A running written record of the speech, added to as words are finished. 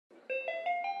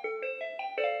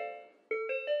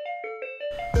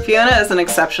Fiona is an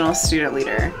exceptional student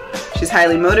leader. She's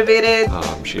highly motivated.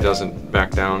 She doesn't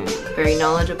back down. Very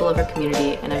knowledgeable of her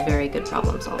community and a very good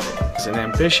problem solver. She's an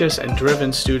ambitious and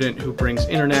driven student who brings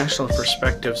international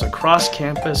perspectives across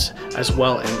campus as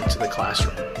well into the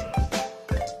classroom.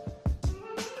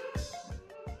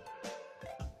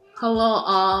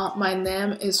 Hello, my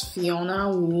name is Fiona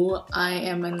Wu. I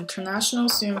am an international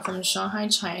student from Shanghai,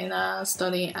 China,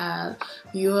 studying at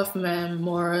U of M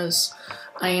Morris.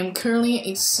 I am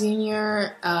currently a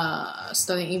senior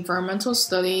studying environmental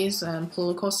studies and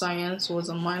political science with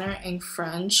a minor in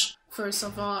French. First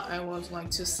of all, I would like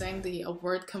to thank the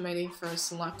award committee for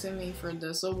selecting me for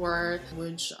this award,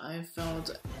 which I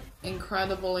felt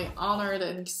incredibly honored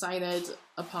and excited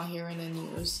upon hearing the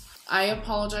news. I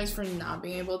apologize for not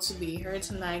being able to be here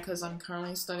tonight because I'm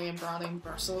currently studying abroad in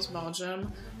Brussels,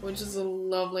 Belgium, which is a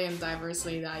lovely and diverse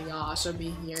city that y'all should be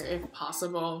here if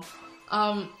possible.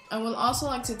 I would also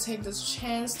like to take this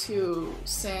chance to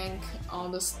thank all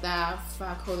the staff,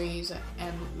 faculties,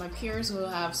 and my peers who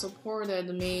have supported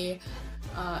me,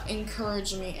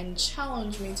 encouraged me, and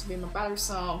challenged me to be my better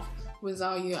self.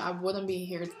 Without you, I wouldn't be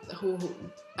here.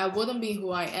 I wouldn't be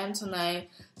who I am tonight.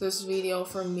 This video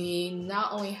for me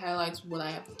not only highlights what I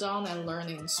have done and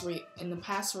learned in the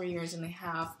past 3 years and a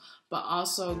half, but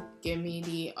also give me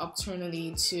the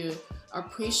opportunity to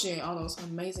appreciate all those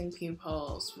amazing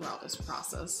people throughout this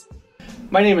process.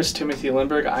 My name is Timothy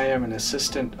Lindberg. I am an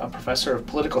assistant professor of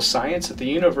political science at the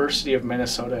University of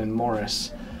Minnesota in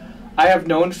Morris. I have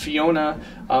known Fiona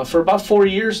for about 4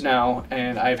 years now,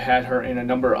 and I've had her in a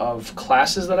number of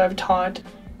classes that I've taught.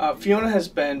 Fiona has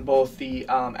been both the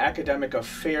academic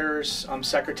affairs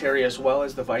secretary as well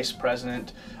as the vice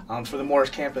president for the Morris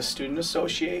Campus Student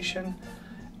Association.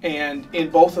 And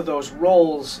in both of those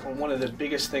roles, one of the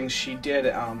biggest things she did,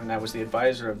 and I was the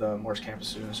advisor of the Morris Campus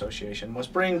Student Association, was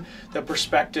bring the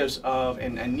perspectives of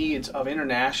and needs of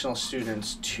international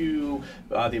students to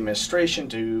the administration,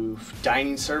 to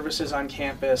dining services on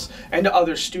campus, and to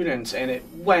other students. And it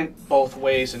went both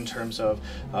ways in terms of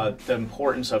the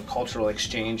importance of cultural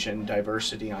exchange and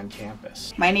diversity on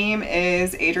campus. My name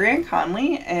is Adrienne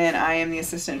Conley, and I am the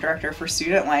Assistant Director for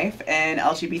Student Life and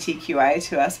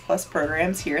LGBTQI2S+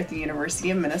 programs here at the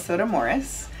University of Minnesota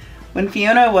Morris. When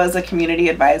Fiona was a community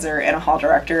advisor and a hall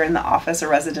director in the Office of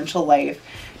Residential Life,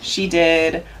 she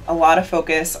did a lot of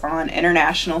focus on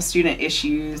international student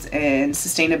issues and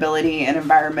sustainability and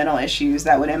environmental issues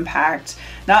that would impact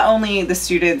not only the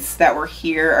students that were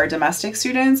here, our domestic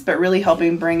students, but really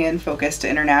helping bring in focus to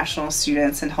international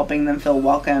students and helping them feel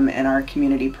welcome in our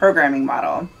community programming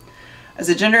model. As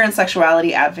a gender and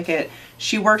sexuality advocate,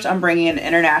 she worked on bringing an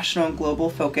international and global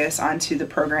focus onto the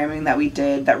programming that we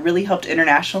did that really helped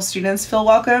international students feel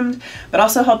welcomed, but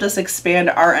also helped us expand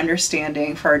our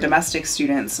understanding for our domestic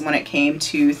students when it came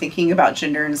to thinking about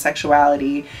gender and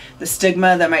sexuality, the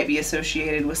stigma that might be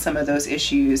associated with some of those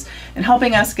issues, and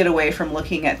helping us get away from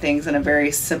looking at things in a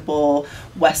very simple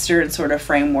Western sort of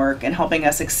framework and helping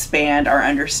us expand our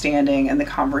understanding and the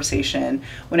conversation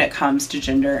when it comes to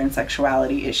gender and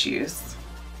sexuality issues.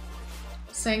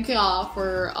 Thank you all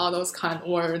for all those kind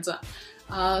words.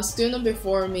 Students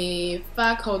before me,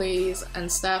 faculties,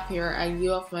 and staff here at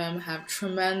U of M have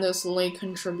tremendously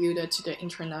contributed to the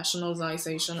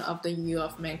internationalization of the U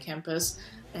of M campus,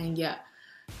 and yet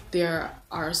there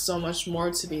are so much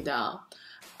more to be done.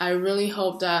 I really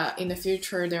hope that in the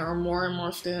future there are more and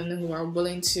more students who are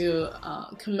willing to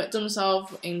commit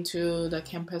themselves into the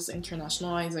campus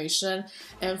internationalization.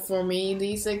 And for me,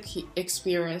 these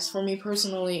for me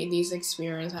personally, these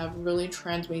experiences have really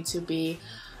trained me to be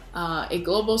a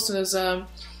global citizen,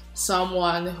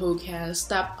 someone who can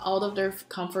step out of their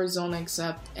comfort zone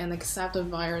and accept the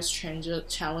various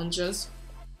challenges.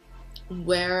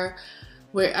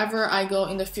 Wherever I go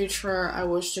in the future, I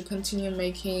wish to continue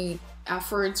making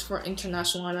efforts for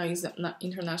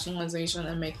internationalization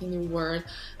and making the world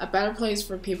a better place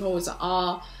for people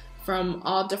from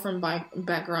all different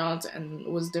backgrounds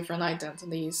and with different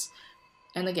identities.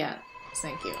 And again,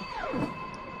 thank you.